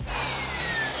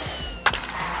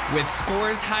With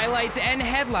scores, highlights, and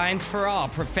headlines for all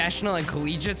professional and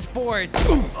collegiate sports.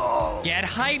 Get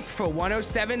hyped for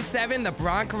 107.7 The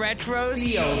Bronx Retro's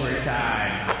The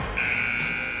Overtime.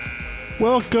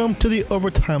 Welcome to the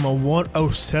Overtime on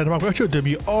 107 Bronx Retro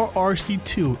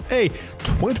WRRC2, a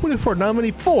 2024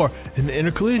 nominee for an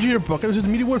Intercollegiate Broadcasters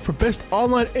Media Award for Best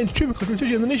Online and Streaming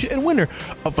Competition in the Nation, and winner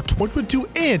of the 2022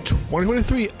 and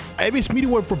 2023 IBS Media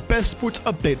Award for Best Sports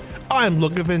Update. I'm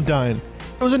Logan VanDine.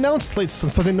 It was announced late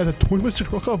Sunday night that the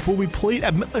 2026 World Cup will be played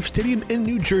at MetLife Stadium in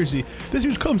New Jersey. This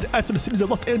news comes after the cities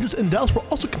of Los Angeles and Dallas were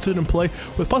also considered in play,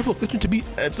 with possible location to be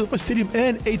at SoFi Stadium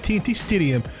and AT&T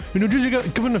Stadium. The New Jersey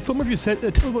Governor Phil Murphy said in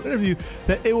a telephone interview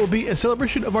that it will be a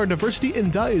celebration of our diversity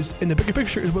and values, and the bigger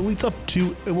picture is what leads up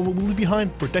to and what we'll leave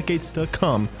behind for decades to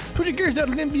come. Switching gears down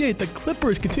to the NBA, the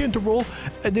Clippers continue to roll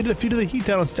and they defeated the Heat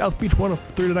down on South Beach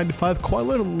 130-95. Kawhi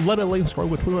Leonard led a lane scoring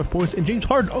with 25 points, and James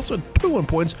Harden also had 21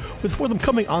 points, with 4 of them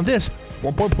coming on this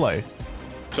 4-point play.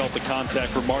 Felt the contact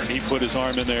for Martin. He put his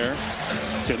arm in there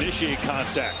to initiate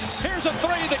contact. Here's a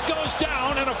three that goes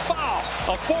down and a foul.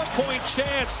 A 4-point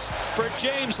chance for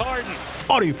James Harden.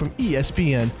 Audio from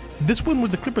ESPN. This win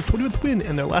was the Clippers' 20th win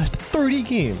in their last 30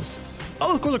 games.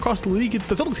 Other scores across the league,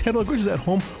 the Celtics handled the Grizzlies at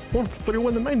home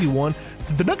 131-91.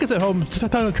 The Nuggets at home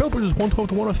took down the Trailblazers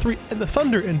 112-103, and the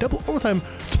Thunder in double overtime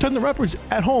took down the Raptors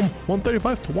at home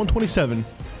 135-127.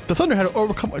 The Thunder had to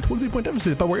overcome a 23-point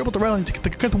deficit, but were able to rally to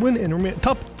get the win and remain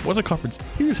top of the conference.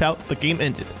 Here's how the game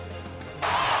ended.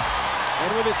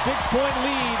 And with a 6-point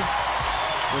lead,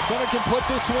 the Thunder can put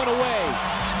this one away.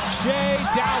 Shea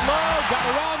down low, got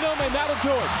around them, and that'll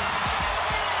do it.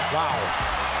 Wow.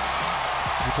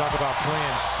 You talk about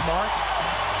playing smart,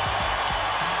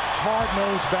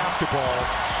 hard-nosed basketball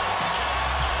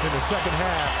in the second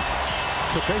half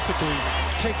to basically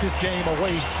take this game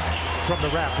away from the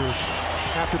Raptors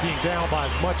after being down by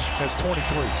as much as 23.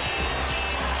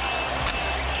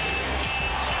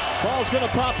 Ball's going to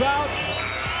pop out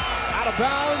of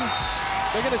bounds.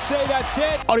 They're going to say that's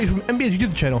it. Audio from NBA's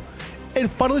YouTube channel. And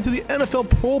finally to the NFL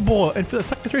Pro Bowl. And for the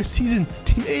second straight season,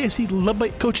 Team AFC led by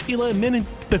Coach Eli Manning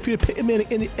defeated Peyton Manning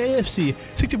in the AFC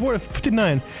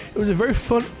 64-59. It was a very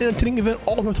fun, entertaining event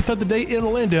all throughout the day in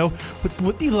Orlando,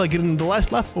 with Eli getting the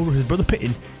last laugh over his brother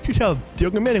Peyton. Here's how the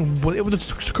younger Manning was able to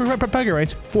secure bragging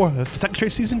rights for the second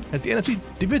straight season as the NFC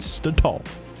defense stood tall.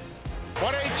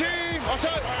 118, what's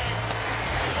up?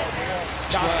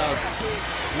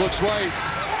 Looks right.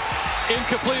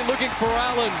 Incomplete, looking for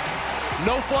Allen.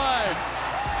 No flag.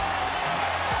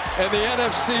 And the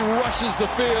NFC rushes the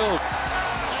field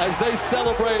as they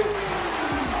celebrate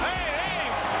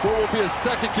what will be a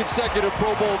second consecutive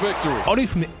Pro Bowl victory. Audio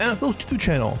from the NFL's YouTube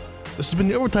channel. This has been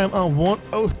the Overtime on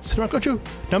 107 Bronx Retro,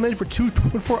 nominated for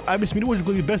 2024 IBS Media Awards,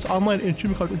 including Best Online and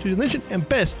Streaming Competition in the Nation and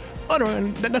Best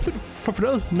Underground Netflix for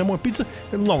Fidelis, No More Pizza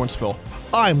in Lawrenceville.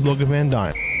 I'm Logan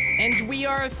VanDine. And we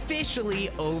are officially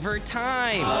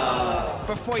overtime.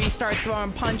 Before you start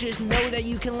throwing punches, know that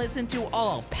you can listen to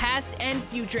all past and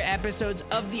future episodes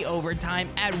of The Overtime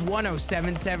at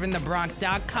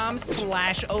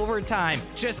 1077thebronx.com/overtime.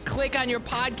 Just click on your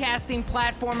podcasting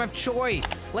platform of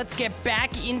choice. Let's get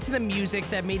back into the music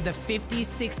that made the 50s,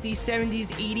 60s,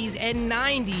 70s, 80s, and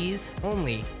 90s,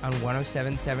 only on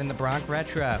 1077 The Bronx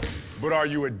Retro. But are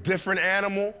you a different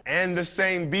animal and the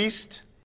same beast?